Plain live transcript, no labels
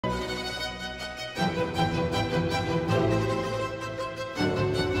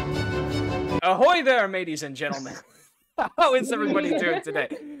Ahoy there, ladies and gentlemen. How is everybody doing today?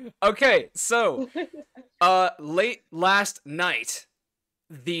 Okay, so, late last night,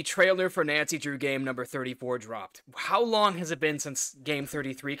 the trailer for Nancy Drew game number 34 dropped. How long has it been since game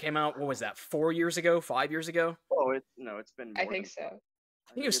 33 came out? What was that, 4 years ago? 5 years ago? Oh, it's been more I think than so.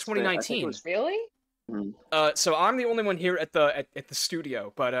 I think it was 2019. Really? So I'm the only one here at the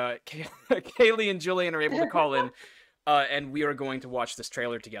studio, but Kaylee and Julian are able to call in, and we are going to watch this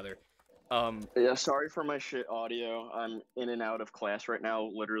trailer together. Yeah, sorry for my shit audio. I'm in and out of class right now,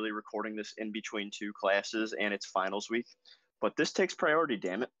 literally recording this in between 2 classes, and it's finals week. But this takes priority,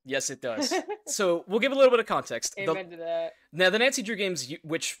 damn it. Yes, it does. So we'll give a little bit of context. Amen to that. Now, the Nancy Drew games,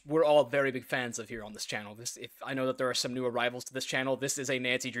 which we're all very big fans of here on this channel. If I know that there are some new arrivals to this channel, this is a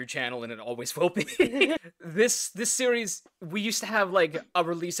Nancy Drew channel, and it always will be. This series, we used to have like a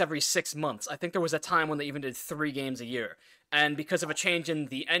release every 6 months. I think there was a time when they even did 3 games a year. And because of a change in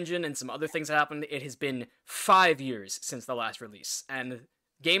the engine and some other things that happened, it has been 5 years since the last release. And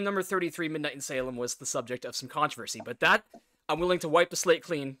game number 33, Midnight in Salem, was the subject of some controversy. But that, I'm willing to wipe the slate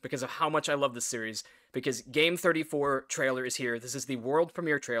clean because of how much I love this series. Because game 34 trailer is here. This is the world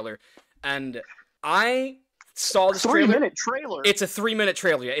premiere trailer. And I saw this trailer. 3-minute trailer? It's a 3-minute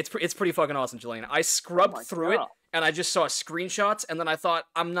trailer. Yeah, it's pretty fucking awesome, Julian. I scrubbed through it, and I just saw screenshots, and then I thought,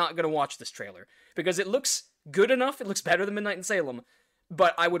 I'm not going to watch this trailer. Because it looks good enough. It looks better than Midnight in Salem.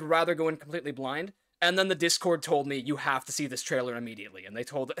 But I would rather go in completely blind. And then the Discord told me, you have to see this trailer immediately. And they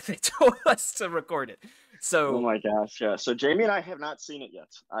told us to record it. So, oh my gosh, yeah. So Jamie and I have not seen it yet.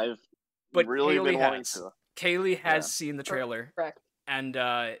 I've really been wanting to. Kaylee has seen the trailer. Correct. And,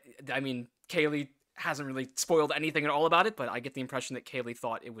 I mean, Kaylee hasn't really spoiled anything at all about it, but I get the impression that Kaylee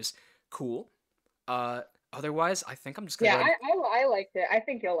thought it was cool. Otherwise, I think I'm just going to... Yeah, I liked it. I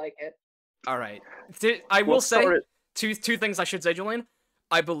think you'll like it. All right. I will say, two things I should say, Julian.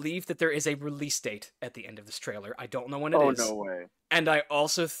 I believe that there is a release date at the end of this trailer. I don't know when it is. Oh, no way. And I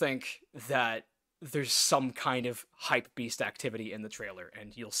also think that there's some kind of hype beast activity in the trailer,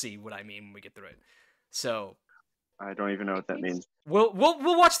 and you'll see what I mean when we get through it. So I don't even know what that means. We'll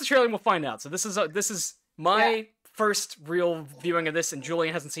watch the trailer and we'll find out. So this is my first real viewing of this, and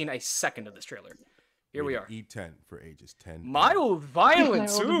Julian hasn't seen a second of this trailer. Here we are. E10 for ages 10. Mild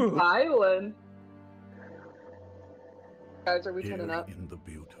violence. Ooh. Violence. Guys, are we turning up? In the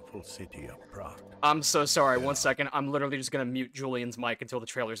beautiful city of Prague. I'm so sorry. 1 second. I'm literally just gonna mute Julian's mic until the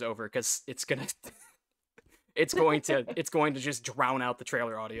trailer's over, because it's going to just drown out the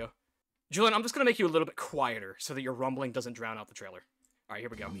trailer audio. Julian, I'm just gonna make you a little bit quieter so that your rumbling doesn't drown out the trailer. All right, here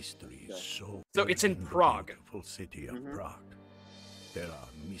we go. Mysteries so it's in Prague. The beautiful city of Prague. There are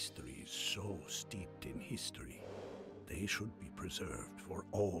mysteries so steeped in history. They should be preserved for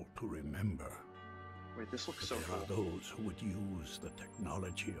all to remember. Wait, this looks so cool. There are those who would use the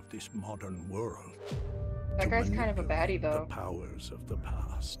technology of this modern world. That guy's kind of a baddie, though. The powers of the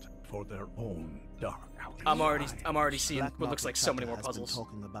past for their own dark. I'm already seeing what looks like so many more puzzles.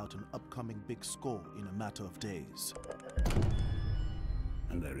 Talking about an upcoming big score in a matter of days.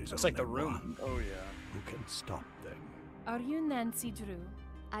 And there is looks like the room. Oh yeah. Who can stop them? Are you Nancy Drew?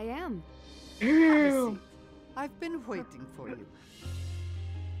 I am. I've been waiting for you.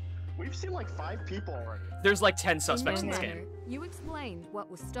 We've seen like 5 people already. There's like 10 suspects in this game. You explained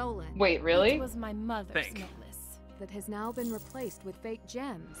what was stolen. Wait, really? It was my mother's necklace. That has now been replaced with fake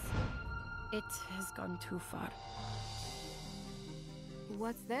gems. It has gone too far.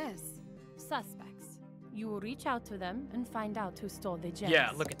 What's this? Suspects. You will reach out to them and find out who stole the gems. Yeah,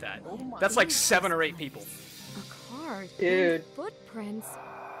 look at that. That's like 7 or 8 people. A card. Dude. Footprints.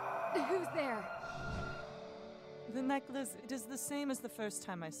 Who's there? The necklace, it is the same as the first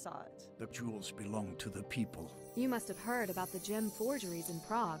time I saw it. The jewels belong to the people. You must have heard about the gem forgeries in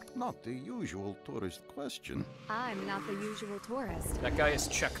Prague. Not the usual tourist question. I'm not the usual tourist. That guy is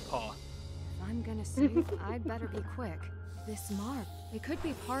Czech Paw. If I'm gonna snoop, I'd better be quick. This mark, it could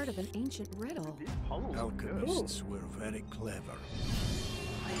be part of an ancient riddle. Alchemists were very clever.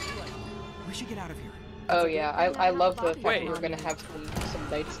 We should get out of here. Oh yeah, I love the fact that we're gonna have some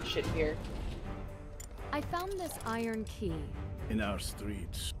knights and shit here. I found this iron key. In our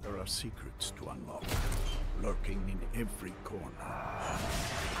streets, there are secrets to unlock, lurking in every corner. I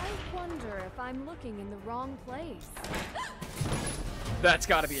wonder if I'm looking in the wrong place. That's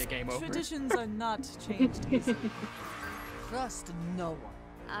gotta be a game over. Traditions are not changed easily. Trust no one.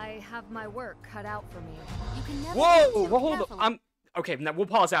 I have my work cut out for me. You can never. Whoa! Hold on. Okay. Now we'll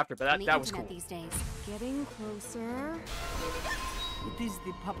pause after, but that was cool. These days. Getting closer. It is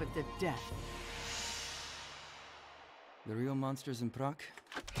the puppet of death. The real monsters in Prague?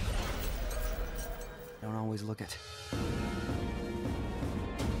 Don't always look it.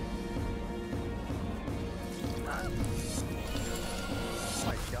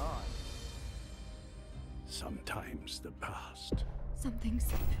 My God. Sometimes the past Something's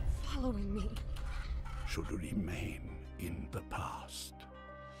following me. should remain in the past.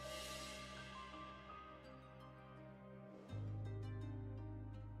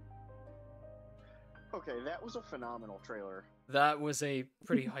 Okay, that was a phenomenal trailer. That was a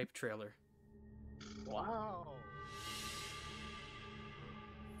pretty hype trailer. Wow.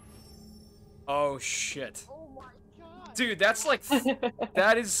 Oh shit. Oh my god. Dude, that's like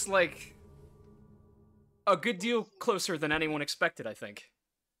that is like a good deal closer than anyone expected, I think.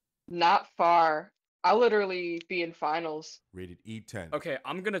 Not far. I'll literally be in finals. Rated E10. Okay,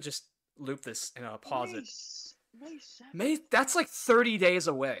 I'm gonna just loop this and pause it. May 7th. May, that's like 30 days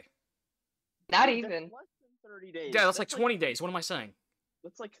away. Not Dude, even. that's less than 30 days. Yeah, that's like 20 days. What am I saying?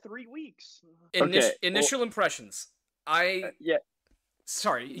 That's like 3 weeks. Initial impressions. Yeah.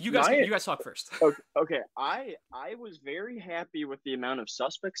 Sorry, you guys talk first. Okay, I was very happy with the amount of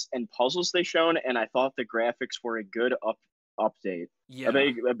suspects and puzzles they shown, and I thought the graphics were a good update. Yeah.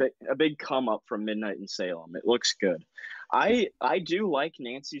 A big come up from Midnight in Salem. It looks good. I do like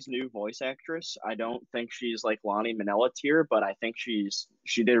Nancy's new voice actress. I don't think she's like Lonnie Minella tier, but I think she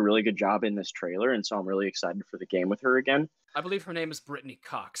did a really good job in this trailer, and so I'm really excited for the game with her again. I believe her name is Brittany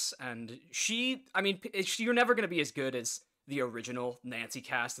Cox, and you're never going to be as good as the original Nancy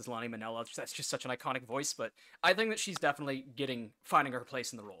cast as Lonnie Minella. That's just such an iconic voice, but I think that she's definitely finding her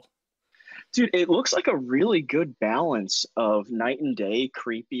place in the role. Dude, it looks like a really good balance of night and day,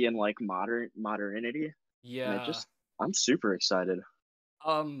 creepy, and like modernity. Yeah. And I'm super excited.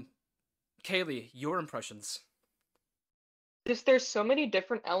 Kaylee, your impressions. There's so many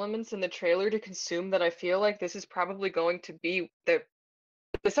different elements in the trailer to consume that I feel like this is probably going to be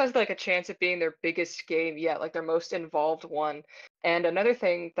this has like a chance of being their biggest game yet, like their most involved one. And another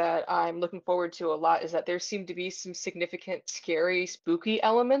thing that I'm looking forward to a lot is that there seem to be some significant scary, spooky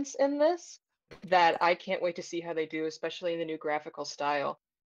elements in this that I can't wait to see how they do, especially in the new graphical style.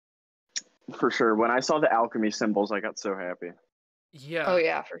 For sure. When I saw the alchemy symbols, I got so happy. Yeah. Oh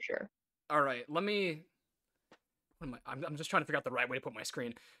yeah, for sure. All right, I'm just trying to figure out the right way to put my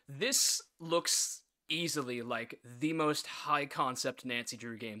screen. This looks easily like the most high concept Nancy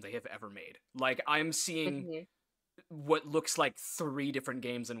Drew game they have ever made. Like, I'm seeing what looks like 3 different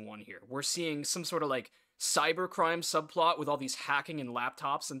games in one here. We're seeing some sort of like cybercrime subplot with all these hacking and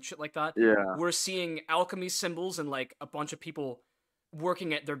laptops and shit like that. Yeah. We're seeing alchemy symbols and like a bunch of people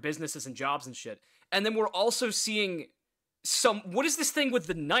working at their businesses and jobs and shit. And then we're also seeing what is this thing with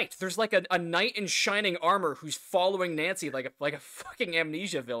the knight? There's like a knight in shining armor who's following Nancy like a fucking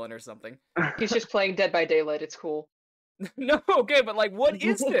Amnesia villain or something. He's just playing Dead by Daylight. It's cool. No, okay, but like, what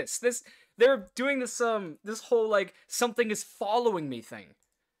is this? They're doing this this whole like something is following me thing.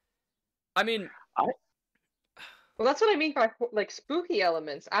 I mean, well, that's what I mean by like spooky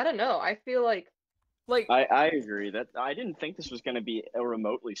elements. I don't know. I feel like I agree that I didn't think this was going to be a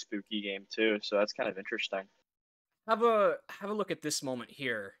remotely spooky game too, so that's kind of interesting. Have a look at this moment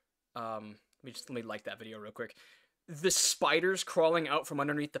here. Let me like that video real quick. The spiders crawling out from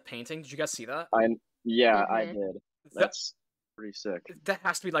underneath the painting. Did you guys see that? I did. That's pretty sick. That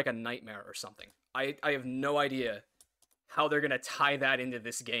has to be like a nightmare or something. I have no idea how they're gonna tie that into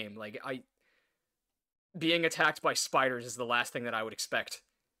this game. Like, being attacked by spiders is the last thing that I would expect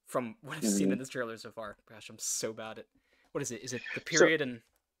from what I've seen in this trailer so far. Gosh, I'm so bad at what is it? Is it the period and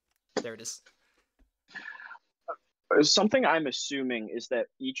there it is. Something I'm assuming is that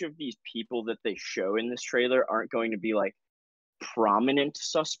each of these people that they show in this trailer aren't going to be like prominent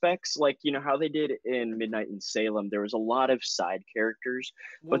suspects, like, you know how they did in Midnight in Salem. There was a lot of side characters,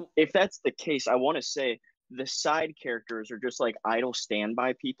 but if that's the case, I want to say the side characters are just like idle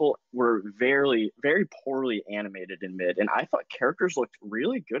standby people. Were very, very poorly animated in Mid, and I thought characters looked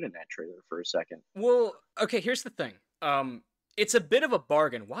really good in that trailer for a second. Well, okay, here's the thing. It's a bit of a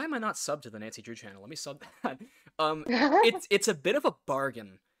bargain. Why am I not subbed to the Nancy Drew channel? Let me sub that. It's a bit of a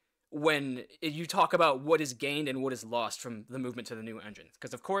bargain when you talk about what is gained and what is lost from the movement to the new engine.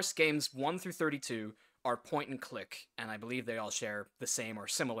 Because, of course, games 1 through 32 are point and click, and I believe they all share the same or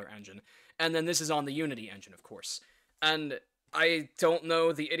similar engine. And then this is on the Unity engine, of course. And I don't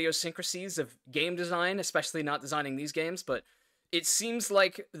know the idiosyncrasies of game design, especially not designing these games, but it seems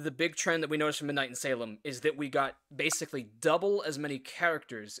like the big trend that we noticed from Midnight in Salem is that we got basically double as many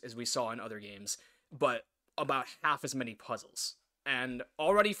characters as we saw in other games, but about half as many puzzles. And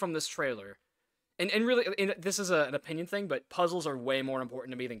already from this trailer, and really, this is an opinion thing, but puzzles are way more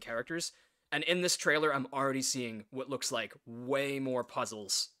important to me than characters. And in this trailer, I'm already seeing what looks like way more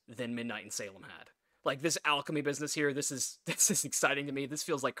puzzles than Midnight in Salem had. Like this alchemy business here, this is exciting to me. This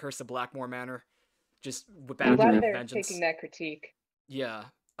feels like Curse of Blackmore Manor, just back I'm glad with they're vengeance. taking that critique. Yeah,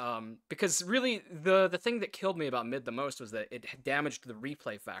 because really the thing that killed me about Mid the most was that it damaged the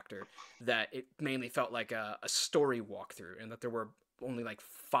replay factor. That it mainly felt like a story walkthrough, and that there were only like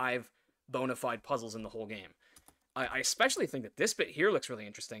 5 bona fide puzzles in the whole game. I especially think that this bit here looks really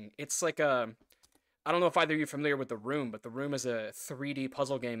interesting. It's like a, I don't know if either of you are familiar with The Room, but The Room is a 3D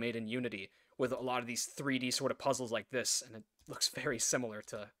puzzle game made in Unity with a lot of these 3D sort of puzzles like this, and it looks very similar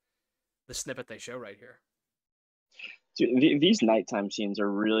to the snippet they show right here. Dude, these nighttime scenes are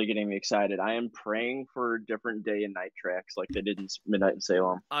really getting me excited. I am praying for different day and night tracks like they did in Midnight in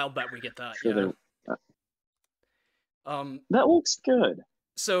Salem. I'll bet we get that, Sure yeah. That looks good.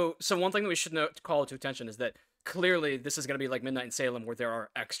 So one thing that we should call to attention is that clearly this is going to be like Midnight in Salem, where there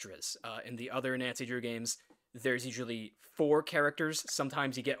are extras. In the other Nancy Drew games, there's usually 4 characters.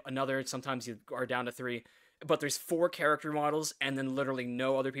 Sometimes you get another, sometimes you are down to 3. But there's 4 character models, and then literally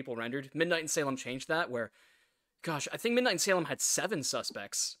no other people rendered. Midnight in Salem changed that, where, gosh, I think Midnight in Salem had 7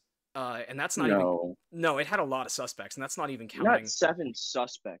 suspects. And that's not even... No, it had a lot of suspects, and that's not even counting... Not 7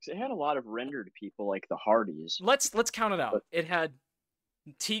 suspects. It had a lot of rendered people, like the Hardys. Let's count it out. It had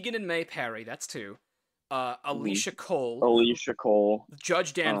Tegan and May Parry, that's 2. Alicia Cole. Alicia Cole.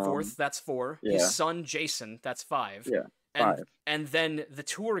 Judge Danforth, that's 4. Yeah. His son, Jason, that's 5. Yeah, 5. And then the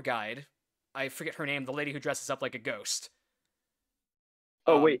tour guide, I forget her name, the lady who dresses up like a ghost.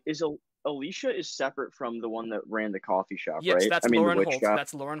 Oh, wait, Alicia is separate from the one that ran the coffee shop, yes, right? That's Lauren Holt.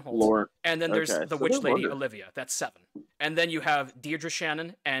 That's Lauren Holt. And then there's the witch lady, Olivia. That's 7. And then you have Deirdre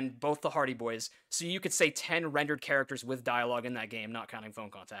Shannon and both the Hardy Boys. So you could say 10 rendered characters with dialogue in that game, not counting phone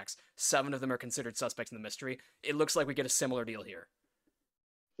contacts. 7 of them are considered suspects in the mystery. It looks like we get a similar deal here.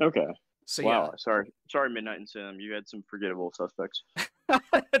 Okay. So wow. Yeah. Sorry, Midnight in Salem. You had some forgettable suspects.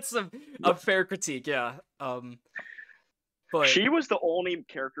 That's a fair critique, yeah. But she was the only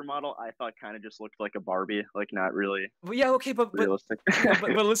character model I thought kind of just looked like a Barbie, like not really. Well, yeah, okay, but realistic.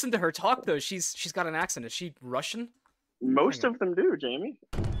 but listen to her talk though. She's got an accent. Is she Russian? Most of them do, Jamie.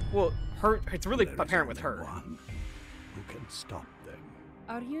 Well, it's really apparent with her. One who can stop them.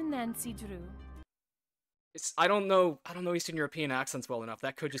 Are you Nancy Drew? I don't know Eastern European accents well enough.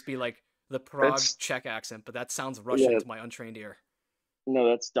 That could just be like the Prague Czech accent, but that sounds Russian to my untrained ear. No,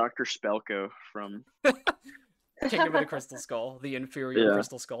 that's Dr. Spelko from Kingdom of the Crystal Skull, the inferior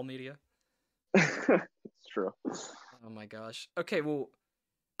Crystal Skull media. It's true. Oh my gosh. Okay, well,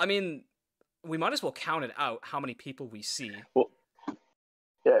 I mean, we might as well count it out how many people we see.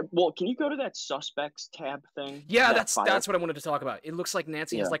 Well, can you go to that suspects tab thing? Yeah, that's what I wanted to talk about. It looks like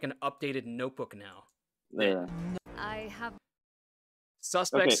Nancy has like an updated notebook now. Yeah. I have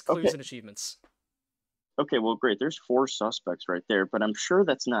suspects, clues, and achievements. Okay, well, great. There's 4 suspects right there, but I'm sure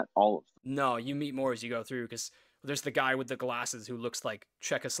that's not all of them. No, you meet more as you go through, because there's the guy with the glasses who looks like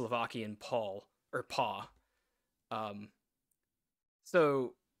Czechoslovakian Pa.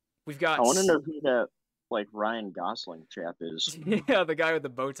 So we've got... I want to know who that, like, Ryan Gosling chap is. Yeah, the guy with the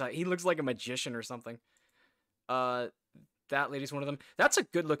bow tie. He looks like a magician or something. That lady's one of them. That's a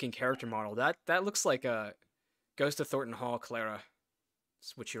good-looking character model. That looks like a Ghost of Thornton Hall Clara,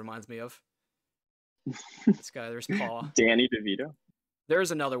 which she reminds me of. This guy, there's Paul. Danny DeVito.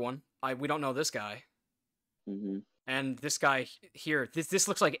 There's another one. We don't know this guy. Mm-hmm. And this guy here, this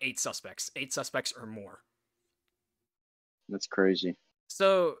looks like 8 suspects. 8 suspects or more. That's crazy.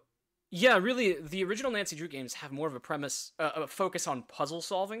 So, yeah, really, the original Nancy Drew games have more of a premise, a focus on puzzle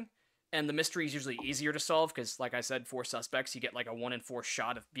solving, and the mystery is usually easier to solve because, like I said, 4 suspects, you get like a 1 in 4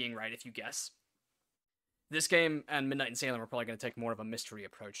 shot of being right if you guess. This game and Midnight in Salem are probably going to take more of a mystery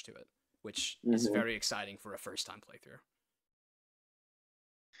approach to it, which is very exciting for a first-time playthrough.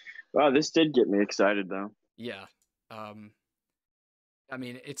 Wow, this did get me excited, though. Yeah. I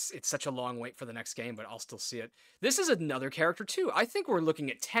mean, it's such a long wait for the next game, but I'll still see it. This is another character, too. I think we're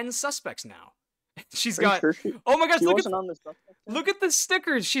looking at 10 suspects now. She's got... Sure oh my gosh, look at the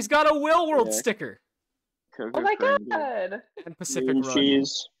stickers! She's got a Will World sticker! Coco oh my Kringle. god! And Pacific Run.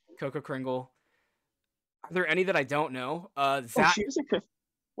 Cheese. Coco Kringle. Are there any that I don't know?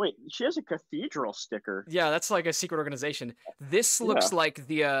 Wait, she has a cathedral sticker. Yeah, that's like a secret organization. This looks like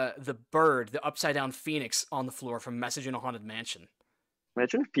the bird, the upside down phoenix on the floor from Message in a Haunted Mansion.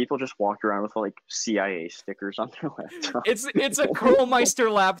 Imagine if people just walked around with like CIA stickers on their laptop. It's a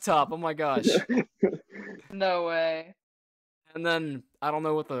Curlmeister laptop. Oh my gosh. No way. And then I don't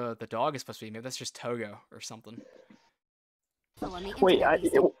know what the dog is supposed to be. Maybe that's just Togo or something. Wait,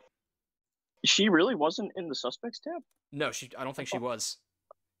 she really wasn't in the suspects tab? No, I don't think she was.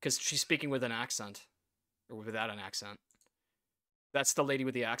 Because she's speaking with an accent. Or without an accent. That's the lady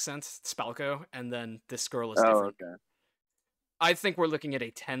with the accent, Spalko, and then this girl is Oh, different. okay. I think we're looking at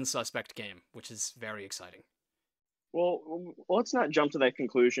a 10 suspect game, which is very exciting. Well, let's not jump to that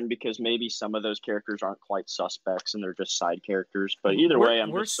conclusion because maybe some of those characters aren't quite suspects and they're just side characters. But either way,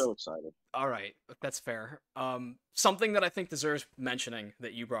 I'm just so excited. All right, that's fair. Something that I think deserves mentioning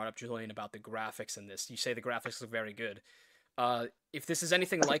that you brought up, Julian, about the graphics in this. You say the graphics look very good. If this is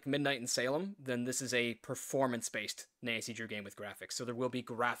anything like Midnight in Salem, then this is a performance-based Nancy Drew game with graphics. So there will be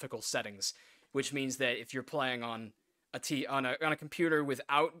graphical settings, which means that if you're playing on a computer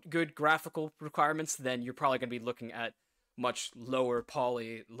without good graphical requirements, then you're probably going to be looking at much lower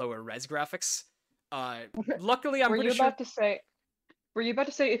poly, lower res graphics. Luckily, I'm pretty sure. Were you about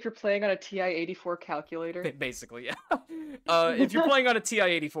to say if you're playing on a TI-84 calculator? Basically, yeah. If you're playing on a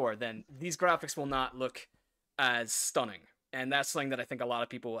TI-84, then these graphics will not look as stunning. And that's something that I think a lot of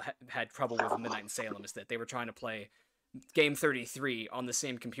people had trouble with in Midnight in Salem, is that they were trying to play Game 33 on the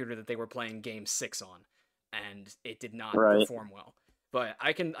same computer that they were playing Game 6 on, and it did not perform well. But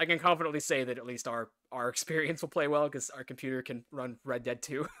I can confidently say that at least our experience will play well because our computer can run Red Dead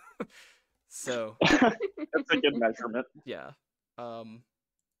 2. So that's a good measurement. Yeah.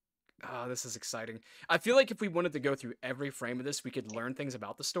 This is exciting. I feel like if we wanted to go through every frame of this, we could learn things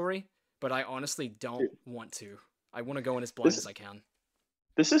about the story, but I honestly don't want to. I want to go in as blind as I can.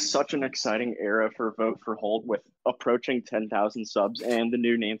 This is such an exciting era for Vote for Holt with approaching 10,000 subs and the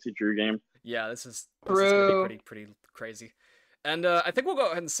new Nancy Drew game. Yeah, this is gonna be pretty crazy. And I think we'll go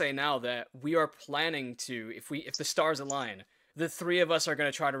ahead and say now that we are planning to, if the stars align, the three of us are going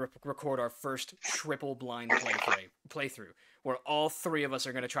to try to record our first triple blind playthrough, where all three of us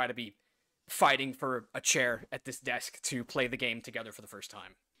are going to try to be fighting for a chair at this desk to play the game together for the first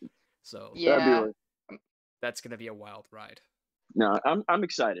time. So yeah, that's going to be a wild ride. No, I'm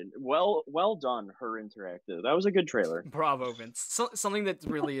excited. Well done, Her Interactive. That was a good trailer. Bravo, Vince. Something that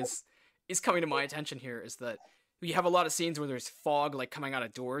really is coming to my attention here is that you have a lot of scenes where there's fog like coming out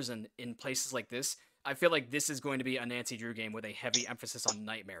of doors, and in places like this, I feel like this is going to be a Nancy Drew game with a heavy emphasis on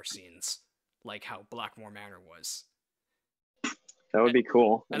nightmare scenes, like how Blackmore Manor was. That would be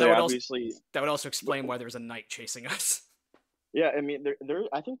cool. And that would also explain why there's a knight chasing us. Yeah, I mean,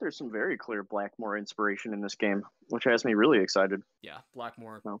 I think there's some very clear Blackmore inspiration in this game, which has me really excited. Yeah,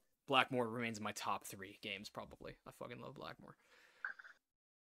 Blackmore remains my top 3 games, probably. I fucking love Blackmore.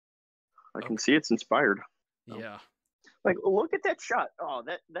 I can see it's inspired. Yeah. Like, look at that shot. Oh,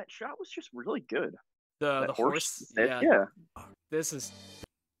 that shot was just really good. The horse? Yeah.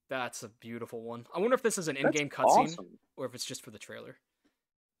 That's a beautiful one. I wonder if this is an in-game cutscene, or if it's just for the trailer.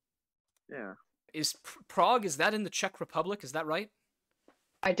 Yeah. Is Prague, is that in the Czech Republic? Is that right?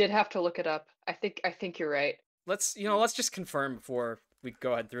 I did have to look it up. I think you're right. Let's just confirm before we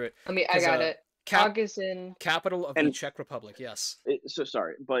go ahead through it. I got it. Prague is in capital of the Czech Republic. Yes. So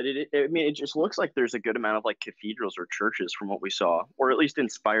sorry, but it just looks like there's a good amount of like cathedrals or churches from what we saw, or at least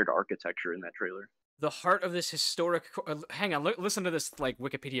inspired architecture in that trailer. The heart of this historic. Hang on, listen to this like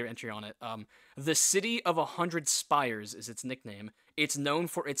Wikipedia entry on it. The City of 100 Spires is its nickname. It's known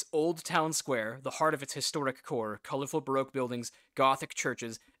for its old town square, the heart of its historic core, colorful Baroque buildings, Gothic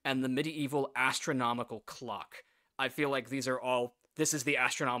churches, and the medieval astronomical clock. I feel like these are all. This is the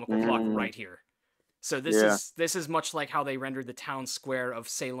astronomical clock right here. So this is much like how they rendered the town square of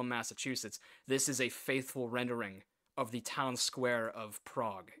Salem, Massachusetts. This is a faithful rendering of the town square of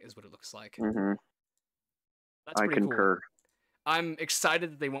Prague, is what it looks like. Mm-hmm. That's I pretty concur. Cool. I'm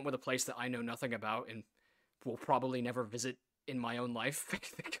excited that they went with a place that I know nothing about and will probably never visit in my own life,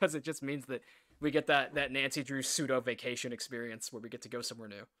 because it just means that we get that Nancy Drew pseudo vacation experience where we get to go somewhere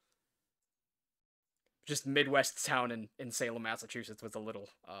new. Just Midwest town in Salem, Massachusetts was a little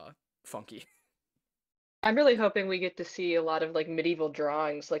funky. I'm really hoping we get to see a lot of like medieval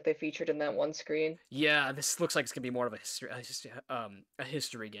drawings like they featured in that one screen. Yeah, this looks like it's gonna be more of a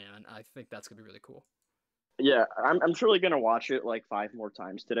history game, and I think that's gonna be really cool. Yeah, I'm surely gonna watch it like 5 more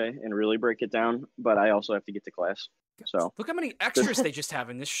times today and really break it down, but I also have to get to class. So look how many extras they just have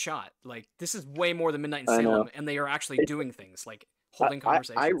in this shot. Like, this is way more than Midnight in Salem, and they are actually doing things like holding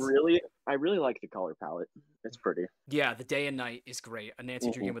conversations. I really like the color palette. It's pretty. Yeah, the day and night is great. A Nancy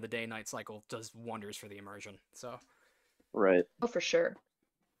Drew game with a day and night cycle does wonders for the immersion. So. Right. Oh, for sure.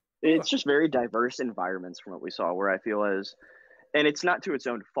 It's just very diverse environments from what we saw, where I feel and it's not to its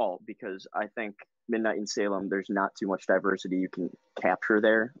own fault, because I think Midnight in Salem, there's not too much diversity you can capture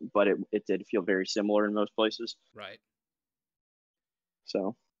there, but it did feel very similar in most places. Right.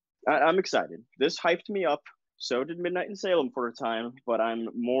 So I'm excited. This hyped me up. So did Midnight in Salem for a time, but I'm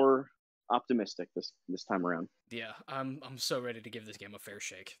more optimistic this time around. Yeah, I'm so ready to give this game a fair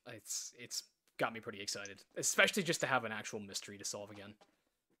shake. It's got me pretty excited, especially just to have an actual mystery to solve again.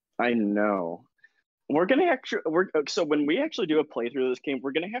 I know. We're gonna actually so when we actually do a playthrough of this game,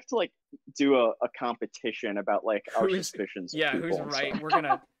 we're gonna have to like do a competition about like our suspicions. Yeah, of who's people and right? stuff. We're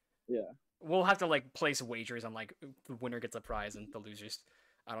gonna Yeah. we'll have to like place wagers on like the winner gets a prize and the losers,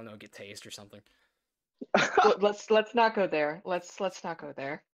 I don't know, get taste or something. Let's not go there. Let's not go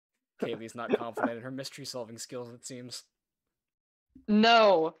there. Kaylee's not confident in her mystery solving skills, it seems.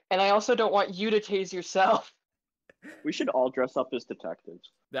 No, and I also don't want you to tase yourself. We should all dress up as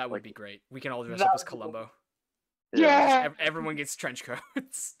detectives. That would Like- be great. We can all dress That up as would be Columbo. Yeah. Everyone gets trench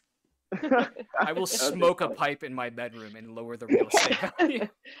coats. Yeah. I will smoke a pipe in my bedroom and lower the real estate value.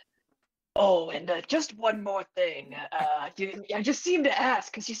 Oh, and just one more thing. I just seem to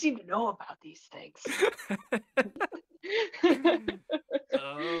ask because you seem to know about these things.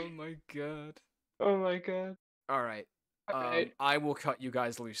 Oh my god. Oh my god. All right. Alright. I will cut you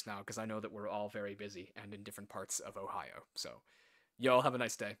guys loose now because I know that we're all very busy and in different parts of Ohio. So, y'all have a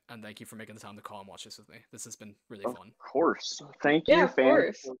nice day, and thank you for making the time to call and watch this with me. This has been really fun. Of course. Thank Yeah, you, of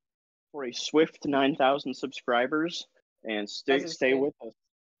fans, course. for a swift 9,000 subscribers, and stay insane. with us.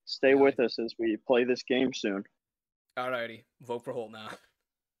 Stay with us as we play this game soon. Alrighty, vote for Holt now.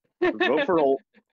 Vote for Holt.